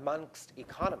amongst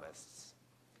economists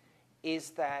is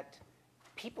that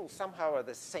people somehow are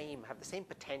the same, have the same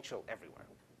potential everywhere.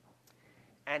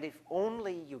 And if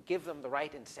only you give them the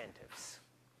right incentives,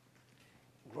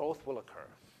 growth will occur.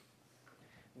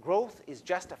 Growth is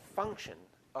just a function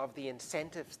of the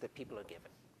incentives that people are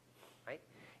given, right?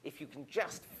 If you can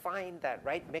just find that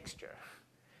right mixture,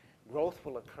 growth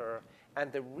will occur.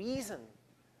 And the reason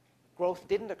growth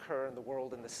didn't occur in the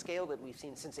world in the scale that we've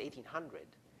seen since 1800,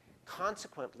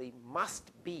 consequently,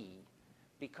 must be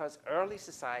because early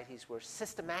societies were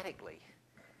systematically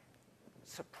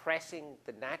suppressing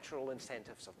the natural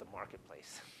incentives of the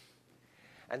marketplace.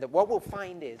 And that what we'll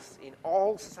find is, in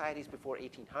all societies before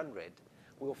 1800,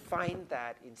 we'll find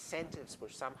that incentives were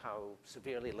somehow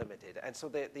severely limited. And so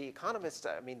the economists,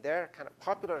 I mean, their kind of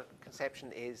popular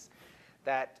conception is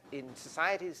that in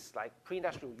societies like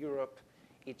pre-industrial Europe,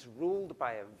 it's ruled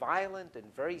by a violent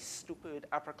and very stupid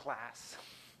upper class.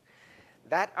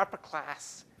 That upper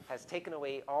class has taken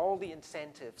away all the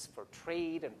incentives for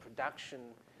trade and production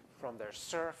from their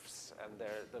serfs and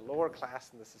the lower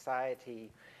class in the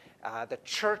society. The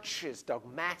church is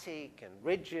dogmatic and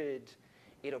rigid.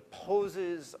 It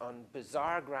opposes on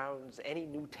bizarre grounds any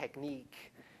new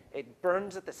technique. It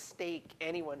burns at the stake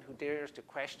anyone who dares to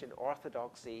question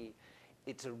orthodoxy.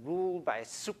 It's ruled by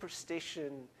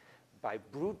superstition, by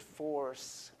brute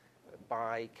force,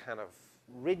 by kind of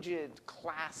rigid,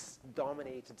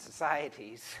 class-dominated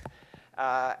societies,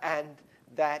 and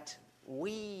that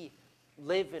we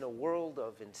live in a world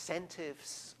of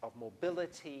incentives, of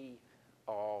mobility,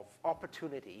 of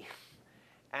opportunity,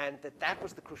 and that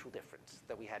was the crucial difference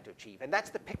that we had to achieve. And that's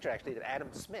the picture, actually, that Adam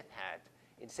Smith had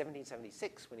in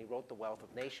 1776 when he wrote The Wealth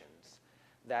of Nations,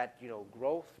 that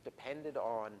growth depended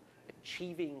on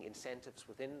achieving incentives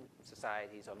within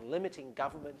societies, on limiting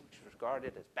government, which was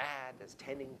regarded as bad, as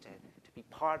tending to be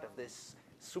part of this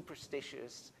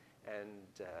superstitious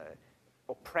and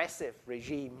oppressive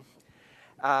regime,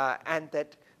 and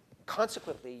that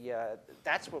consequently,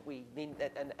 that's what we mean,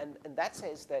 and that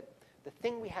says that the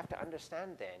thing we have to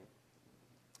understand then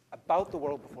about the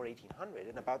world before 1800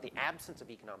 and about the absence of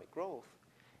economic growth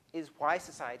is why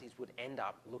societies would end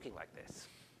up looking like this,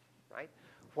 right?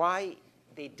 Why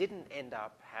they didn't end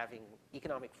up having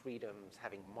economic freedoms,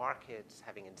 having markets,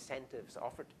 having incentives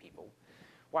offered to people,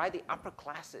 why the upper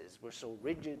classes were so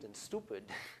rigid and stupid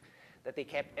that they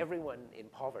kept everyone in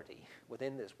poverty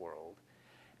within this world,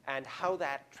 and how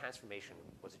that transformation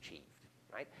was achieved,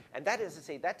 right? And that is to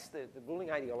say, that's the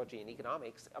ruling ideology in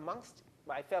economics amongst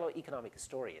my fellow economic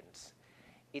historians.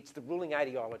 It's the ruling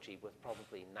ideology with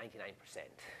probably 99%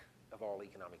 of all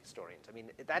economic historians. I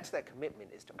mean, that's their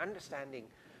commitment, is to understanding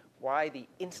why the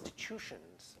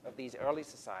institutions of these early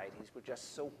societies were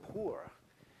just so poor,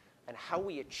 and how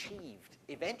we achieved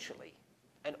eventually,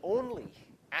 and only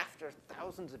after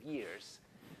thousands of years,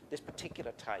 this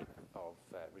particular type of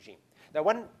regime. Now,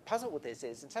 one puzzle with this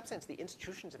is, in some sense, the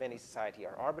institutions of any society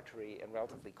are arbitrary and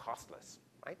relatively costless,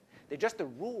 right? They're just the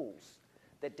rules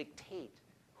that dictate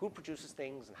who produces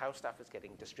things and how stuff is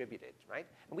getting distributed, right?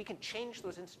 And we can change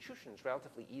those institutions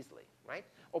relatively easily, right?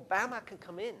 Obama can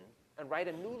come in and write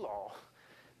a new law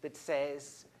that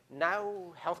says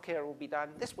now healthcare will be done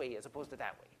this way as opposed to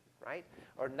that way, right?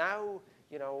 Or now,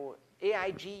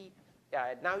 AIG,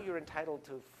 now you're entitled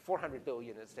to 400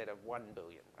 billion instead of 1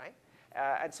 billion, right?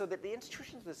 And so that the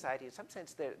institutions of society, in some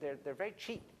sense, they're very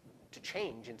cheap to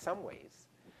change in some ways.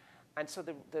 And so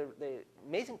the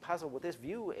amazing puzzle with this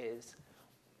view is,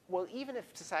 well, even if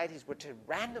societies were to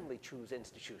randomly choose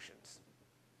institutions,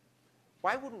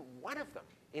 why wouldn't one of them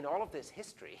in all of this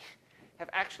history have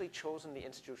actually chosen the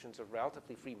institutions of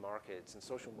relatively free markets and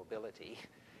social mobility,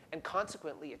 and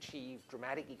consequently achieved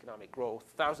dramatic economic growth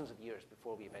thousands of years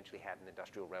before we eventually had an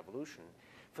industrial revolution?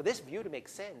 For this view to make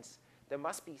sense, there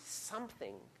must be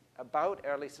something about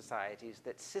early societies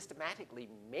that systematically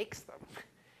makes them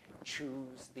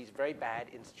choose these very bad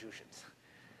institutions.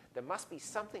 There must be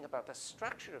something about the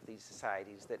structure of these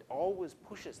societies that always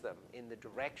pushes them in the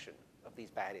direction of these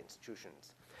bad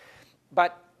institutions.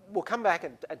 But we'll come back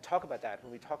and talk about that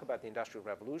when we talk about the Industrial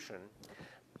Revolution.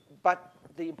 But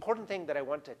the important thing that I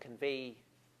want to convey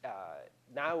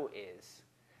now is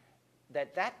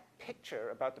that that picture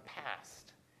about the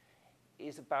past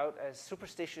is about as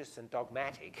superstitious and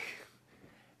dogmatic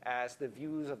as the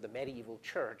views of the medieval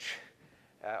church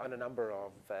on a number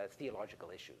of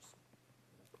theological issues.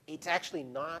 It's actually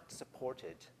not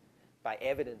supported by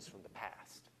evidence from the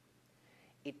past.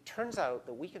 It turns out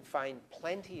that we can find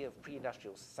plenty of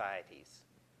pre-industrial societies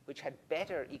which had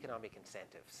better economic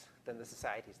incentives than the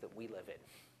societies that we live in.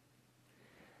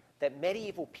 That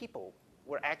medieval people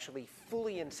were actually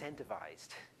fully incentivized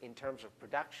in terms of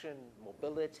production,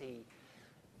 mobility,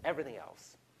 everything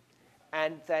else.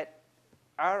 And that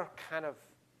our kind of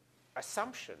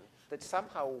assumption that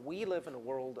somehow we live in a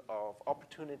world of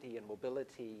opportunity and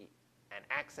mobility and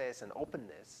access and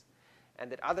openness,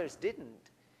 and that others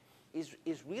didn't,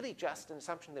 is really just an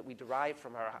assumption that we derive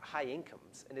from our high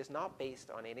incomes and is not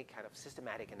based on any kind of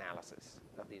systematic analysis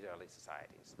of these early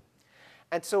societies.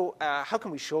 And so how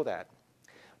can we show that?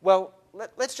 Well,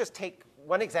 let's just take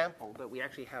one example that we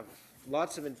actually have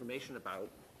lots of information about,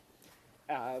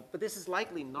 but this is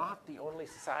likely not the only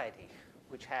society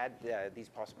which had these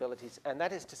possibilities, and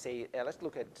that is to say, let's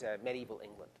look at medieval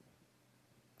England.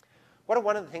 What are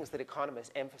one of the things that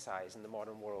economists emphasize in the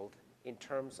modern world in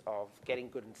terms of getting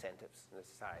good incentives in a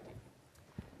society?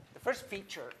 The first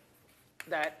feature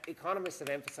that economists have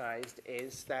emphasized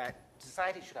is that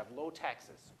society should have low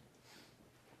taxes,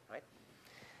 right?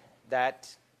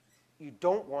 That you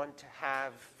don't want to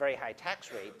have very high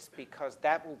tax rates because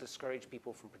that will discourage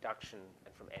people from production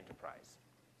and from enterprise.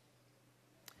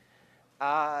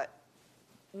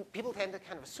 People tend to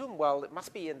kind of assume, well, it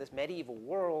must be in this medieval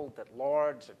world that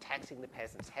lords are taxing the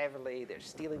peasants heavily, they're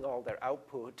stealing all their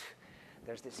output,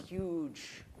 there's this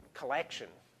huge collection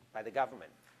by the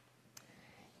government.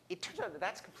 It turns out that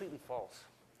that's completely false.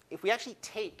 If we actually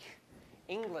take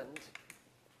England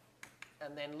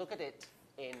and then look at it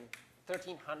in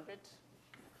 1300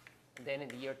 And then in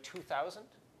the year 2000,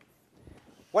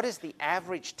 what is the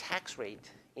average tax rate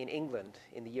in England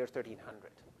in the year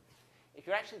 1300? If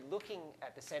you're actually looking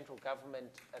at the central government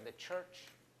and the church,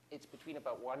 it's between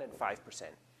about 1% and 5%.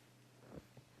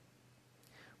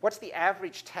 What's the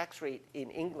average tax rate in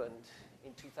England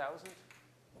in 2000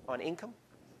 on income?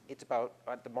 It's about,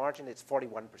 at the margin, it's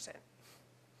 41%.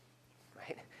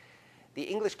 Right? The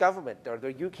English government, or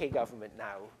the UK government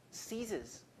now,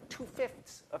 seizes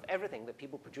 2/5 of everything that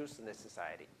people produce in this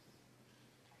society.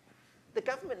 The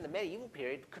government in the medieval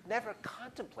period could never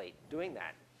contemplate doing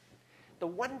that. The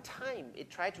one time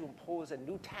it tried to impose a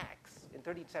new tax in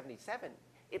 1377,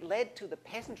 it led to the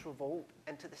peasants' revolt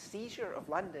and to the seizure of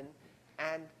London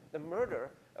and the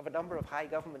murder of a number of high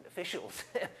government officials.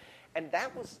 And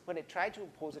that was when it tried to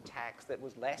impose a tax that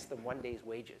was less than one day's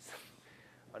wages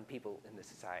on people in the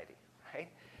society. Right?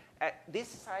 This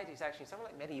society is actually something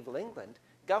like medieval England.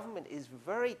 Government is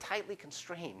very tightly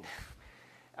constrained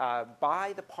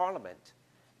by the Parliament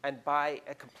and by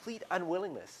a complete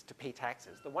unwillingness to pay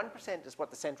taxes. The 1% is what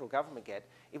the central government get.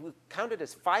 It would count it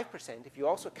as 5% if you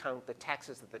also count the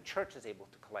taxes that the church is able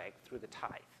to collect through the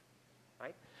tithe.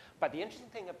 Right? But the interesting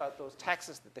thing about those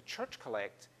taxes that the church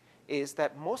collects is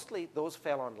that mostly those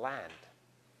fell on land.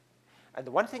 And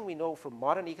the one thing we know from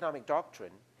modern economic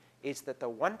doctrine is that the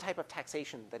one type of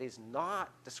taxation that is not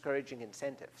discouraging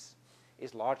incentives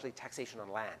is largely taxation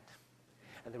on land.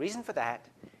 And the reason for that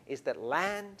is that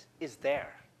land is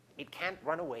there. It can't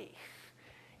run away.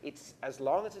 It's, as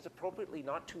long as it's appropriately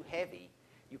not too heavy,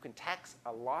 you can tax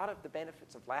a lot of the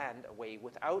benefits of land away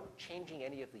without changing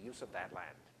any of the use of that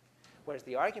land. Whereas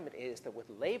the argument is that with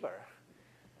labor,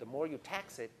 the more you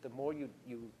tax it, the more you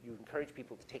encourage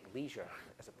people to take leisure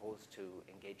as opposed to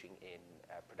engaging in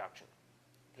production.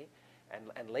 Okay?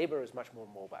 And labor is much more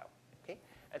mobile. Okay?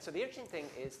 And so the interesting thing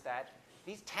is that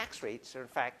these tax rates are, in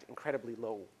fact, incredibly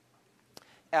low.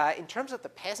 In terms of the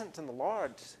peasants and the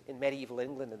lords in medieval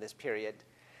England in this period,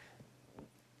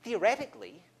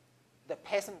 theoretically, the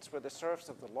peasants were the serfs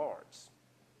of the lords.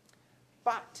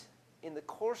 But in the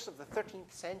course of the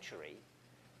 13th century,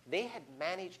 they had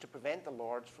managed to prevent the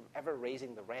lords from ever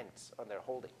raising the rents on their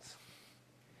holdings.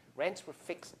 Rents were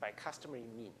fixed by customary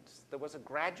means. There was a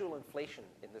gradual inflation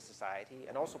in the society,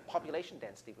 and also population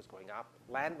density was going up.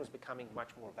 Land was becoming much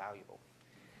more valuable.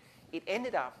 It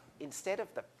ended up, instead of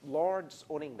the lords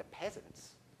owning the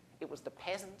peasants, it was the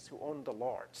peasants who owned the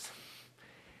lords.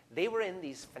 They were in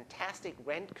these fantastic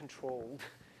rent-controlled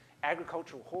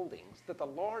agricultural holdings that the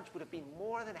lords would have been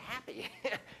more than happy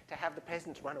to have the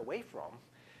peasants run away from,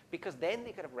 because then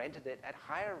they could have rented it at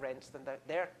higher rents than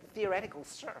their theoretical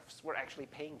serfs were actually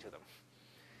paying to them.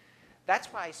 That's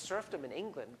why serfdom in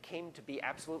England came to be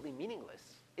absolutely meaningless.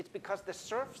 It's because the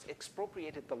serfs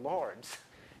expropriated the lords,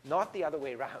 not the other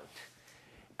way around.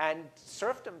 And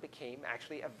serfdom became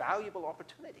actually a valuable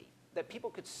opportunity, that people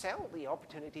could sell the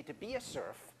opportunity to be a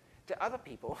serf to other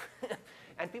people,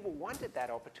 and people wanted that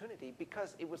opportunity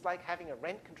because it was like having a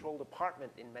rent-controlled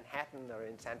apartment in Manhattan or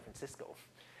in San Francisco.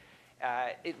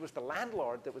 It was the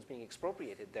landlord that was being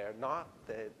expropriated there, not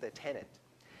the tenant.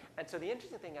 And so the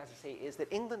interesting thing, as I say, is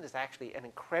that England is actually an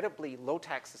incredibly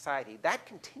low-tax society. That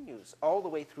continues all the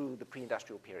way through the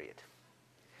pre-industrial period.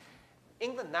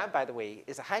 England now, by the way,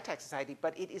 is a high-tax society,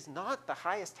 but it is not the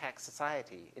highest tax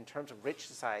society in terms of rich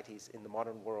societies in the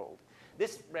modern world.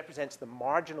 This represents the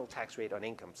marginal tax rate on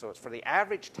income. So it's for the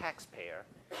average taxpayer,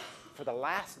 for the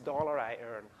last dollar I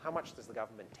earn, how much does the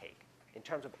government take in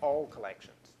terms of all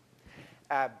collections?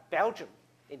 Belgium,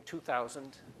 in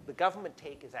 2000, the government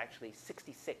take is actually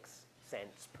 66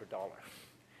 cents per dollar.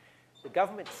 The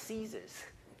government seizes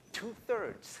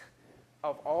 2/3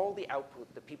 of all the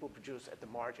output that people produce at the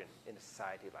margin in a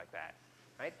society like that,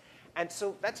 right? And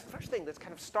so that's the first thing that's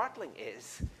kind of startling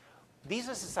is these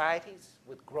are societies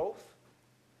with growth,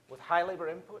 with high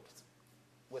labor inputs,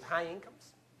 with high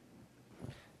incomes.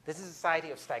 This is a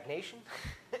society of stagnation,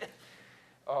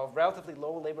 of relatively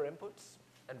low labor inputs,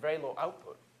 and very low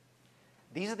output.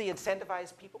 These are the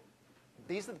incentivized people.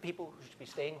 These are the people who should be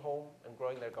staying home and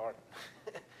growing their garden.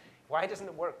 Why doesn't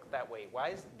it work that way? Why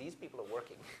is these people are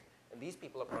working, and these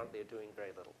people apparently are doing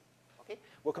very little? Okay?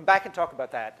 We'll come back and talk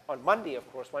about that on Monday, of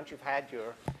course, once you've had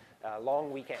your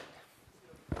long weekend.